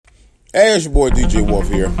Hey, it's your boy DJ Wolf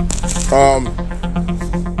here.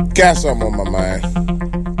 Got something on my mind.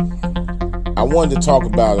 I wanted to talk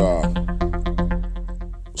about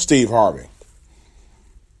Steve Harvey.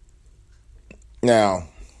 Now,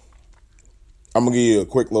 I'm gonna give you a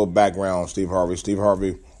quick little background on Steve Harvey. Steve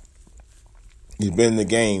Harvey, he's been in the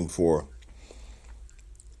game for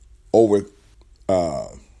over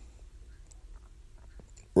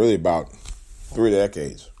really about 3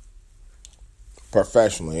 decades,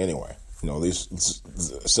 professionally anyway. You know, at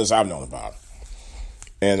least since I've known about it.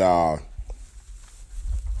 And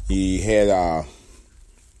he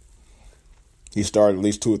started at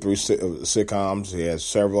least 2 or 3 sitcoms. He has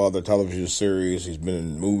several other television series. He's been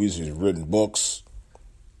in movies. He's written books.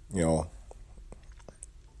 You know,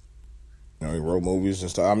 he wrote movies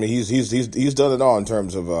and stuff. I mean, he's done it all in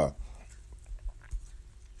terms of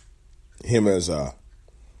him as an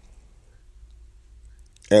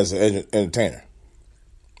entertainer.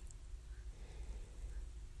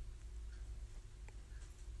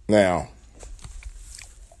 Now,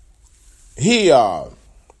 he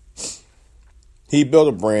built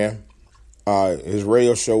a brand. His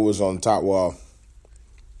radio show was on top. Well,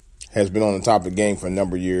 has been on the top of the game for a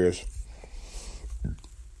number of years.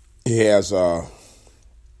 He has one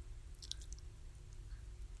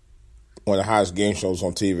of the highest game shows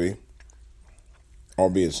on TV,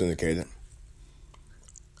 albeit syndicated.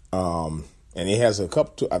 And he has a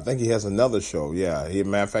couple. I think he has another show. Yeah,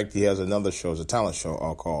 matter of fact, he has another show. It's a talent show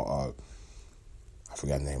called. I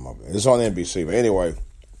forgot the name of it. It's on NBC. But anyway,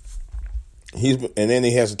 and then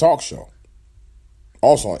he has a talk show,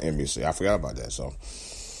 also on NBC. I forgot about that.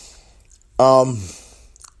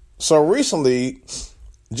 So recently,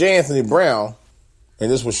 J. Anthony Brown,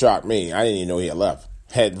 and this would shock me. I didn't even know he had left.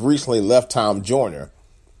 Had recently left Tom Joyner.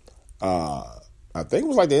 I think it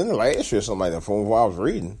was like the end of last year or something like that. From what I was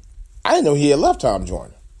reading. I didn't know he had left Tom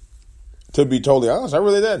Joyner. To be totally honest, I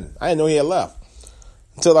really didn't. I didn't know he had left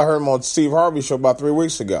until I heard him on Steve Harvey's show about 3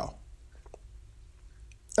 weeks ago.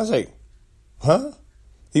 I was like, huh?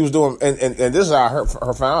 He was doing, and this is how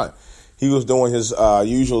I found out. He was doing his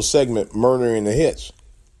usual segment, Murdering the Hits.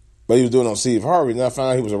 But he was doing it on Steve Harvey, and I found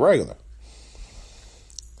out he was a regular.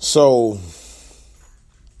 So,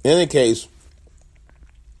 in any case,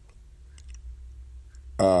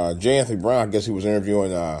 J. Anthony Brown, I guess he was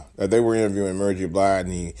interviewing, they were interviewing Mary J. Blige,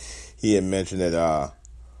 and he had mentioned that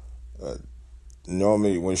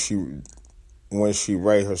normally when she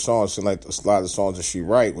write her songs, it seemed like a lot of the songs that she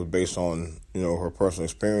write was based on, her personal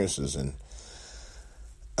experiences and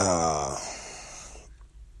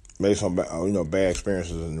based on, bad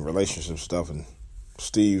experiences and relationship stuff. And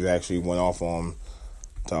Steve actually went off on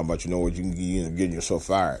talking about, what you can get yourself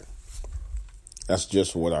fired. That's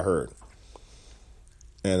just what I heard.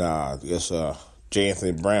 And I guess J.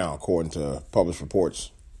 Anthony Brown, according to published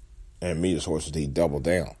reports and media sources, he doubled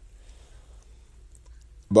down.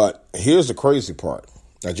 But here's the crazy part.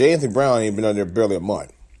 Now, J. Anthony Brown ain't been under there barely a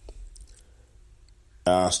month.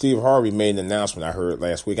 Steve Harvey made an announcement I heard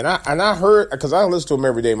last week. And I heard, because I listen to him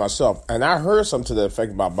every day myself, and I heard something to the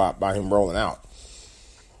effect about him rolling out.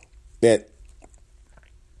 That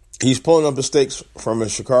he's pulling up the stakes from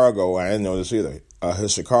his Chicago, I didn't know this either,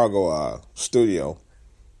 his Chicago studio,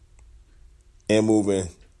 and moving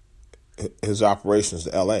his operations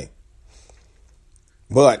to L.A.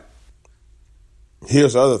 But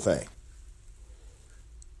here's the other thing.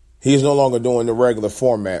 He's no longer doing the regular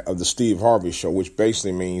format of the Steve Harvey show, which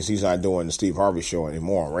basically means he's not doing the Steve Harvey show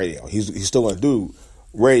anymore on radio. He's still going to do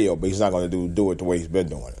radio, but he's not going to do it the way he's been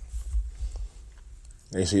doing it.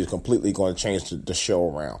 And so he's completely going to change the show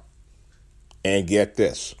around. And get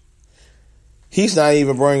this. He's not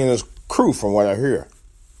even bringing his crew from what I hear.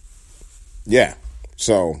 Yeah,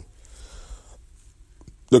 so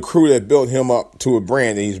the crew that built him up to a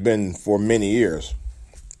brand that he's been for many years.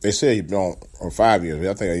 They said he's been on 5 years.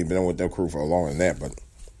 I think he's been on with that crew for longer than that. But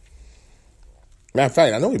matter of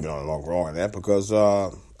fact, I know he's been on longer than that because I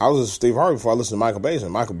was with Steve Harvey before I listened to Michael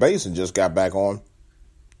Basin. Michael Basin just got back on.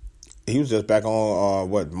 He was just back on,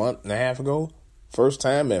 a month and a half ago? First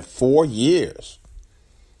time in 4 years.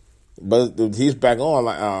 But he's back on,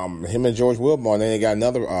 like him and George Wilborn. Then they got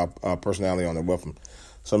another personality on there with him,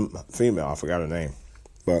 some female. I forgot her name,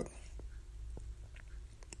 but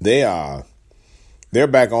they're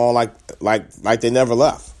back on like they never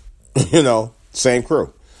left. Same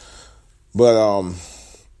crew. But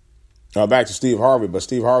back to Steve Harvey. But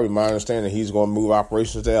Steve Harvey, my understanding, he's going to move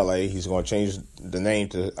operations to L.A. He's going to change the name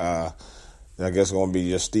to I guess it's going to be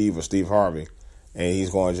just Steve or Steve Harvey, and he's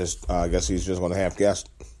going to I guess he's just going to have guests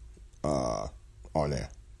on there.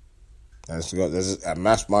 That's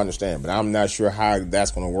my understanding, but I'm not sure how that's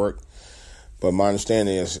going to work But my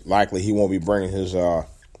understanding is likely he won't be bringing his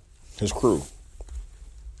crew.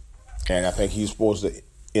 And I think he's supposed to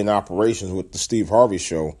in operations with the Steve Harvey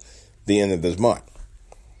show the end of this month.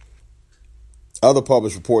 Other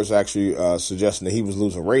published reports actually suggesting that he was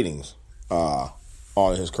losing ratings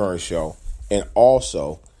on his current show, and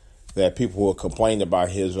also that people were complaining about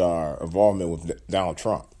his involvement with Donald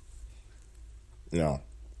Trump.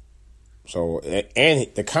 So, and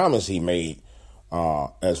the comments he made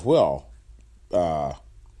as well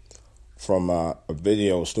from a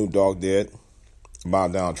video Snoop Dogg did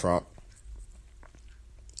about Donald Trump.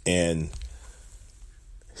 And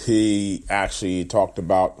he actually talked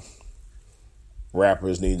about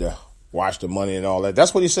rappers need to watch the money and all that.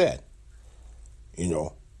 That's what he said,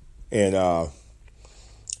 And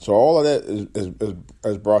so all of that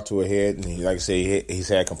is brought to a head. And he, like I say, he's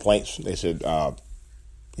had complaints. They said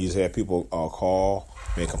he's had people call,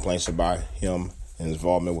 make complaints about him and his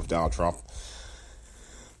involvement with Donald Trump.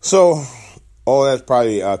 So all that's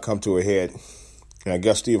probably come to a head. And I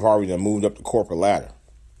guess Steve Harvey done moved up the corporate ladder.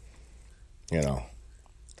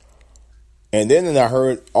 And then I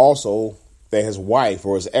heard also that his wife,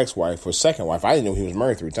 or his ex-wife, or second wife, I didn't know he was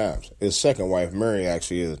married 3 times. His second wife, Mary,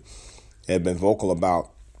 actually had been vocal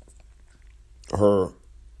about her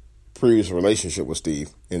previous relationship with Steve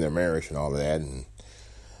in their marriage and all of that. And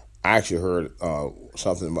I actually heard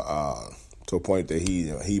something to a point that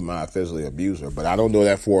he might have physically abused her, but I don't know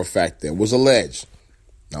that for a fact. That was alleged.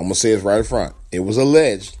 Now, I'm going to say this right in front. It was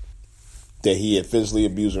alleged that he had physically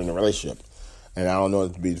abused her in the relationship. And I don't know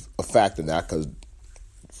it to be a fact or not, because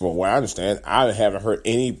from what I understand, I haven't heard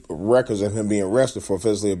any records of him being arrested for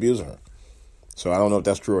physically abusing her. So I don't know if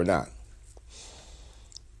that's true or not.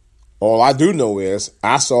 All I do know is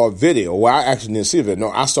I saw a video. Well, I actually didn't see a video.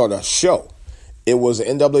 No, I saw the show. It was the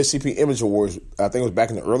NAACP Image Awards. I think it was back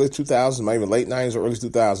in the early 2000s, maybe late 90s or early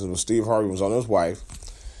 2000s, when Steve Harvey was on his wife.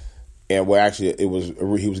 And well, actually, he was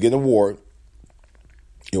getting an award.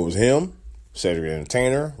 It was him, Cedric the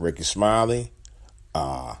Entertainer, Ricky Smiley,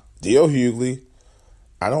 D.L. Hughley.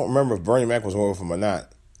 I don't remember if Bernie Mac was one of them or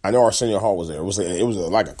not. I know Arsenio Hall was there. It was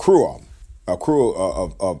like a crew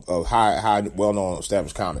of high, well-known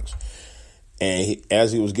established comics. And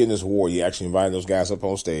as he was getting this award, he actually invited those guys up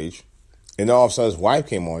on stage. And all of a sudden, his wife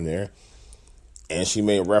came on there, and she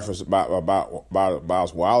made a reference about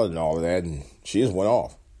his wallet and all of that, and she just went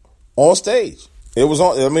off on stage. It was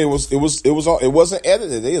on. I mean, it wasn't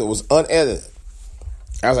edited either. It was unedited.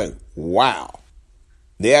 I was like, wow.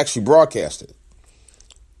 They actually broadcast it.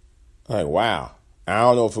 I'm like, wow. I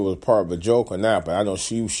don't know if it was part of a joke or not, but I know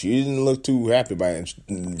she didn't look too happy about it.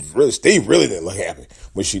 And really, Steve really didn't look happy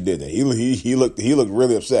when she did that. He looked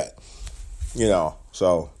really upset,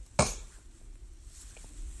 So,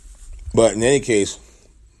 but in any case,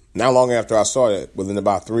 not long after I saw that, within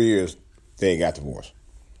about 3 years, they got divorced.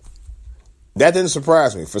 That didn't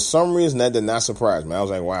surprise me. For some reason, that did not surprise me. I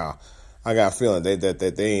was like, wow, I got a feeling that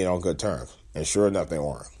they ain't on good terms. And sure enough, they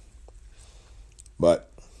weren't.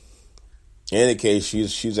 But in any case,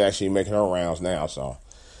 she's actually making her rounds now. So,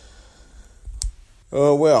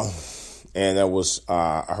 well, and that was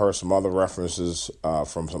I heard some other references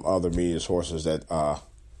from some other media sources that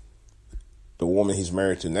the woman he's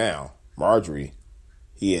married to now, Marjorie,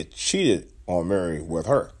 he had cheated on Mary with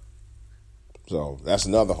her. So that's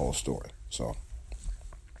another whole story. So,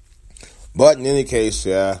 but in any case,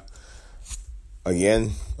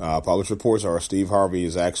 again, published reports are Steve Harvey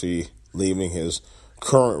is actually leaving his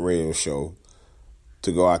current radio show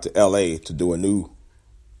to go out to L.A. to do a new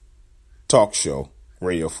talk show,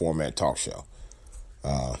 radio format talk show,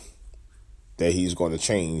 that he's going to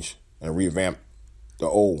change and revamp the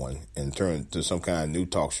old one and turn it to some kind of new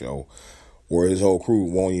talk show where his whole crew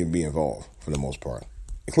won't even be involved for the most part,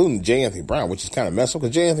 including J. Anthony Brown, which is kind of messed up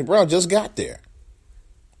because J. Anthony Brown just got there.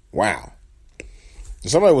 Wow.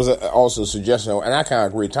 Somebody was also suggesting, and I kind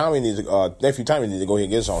of agree, nephew Tommy needs to go ahead and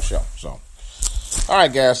get his own show. So, all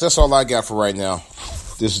right, guys, that's all I got for right now.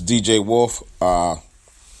 This is DJ Wolf. I'm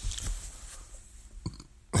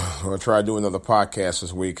going to try to do another podcast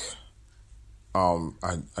this week. I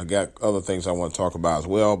got other things I want to talk about as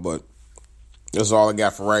well, but this is all I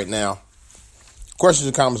got for right now. Questions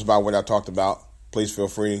or comments about what I talked about, please feel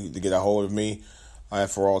free to get a hold of me.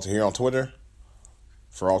 For all to hear on Twitter,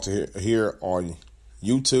 for all to hear on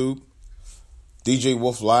YouTube, DJ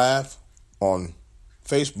Wolf Live on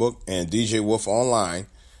Facebook, and DJ Wolf Online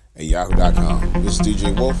at yahoo.com. This is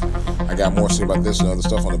DJ Wolf. I got more to say about this and other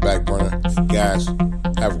stuff on the back burner. Guys,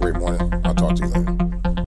 have a great morning. I'll talk to you later.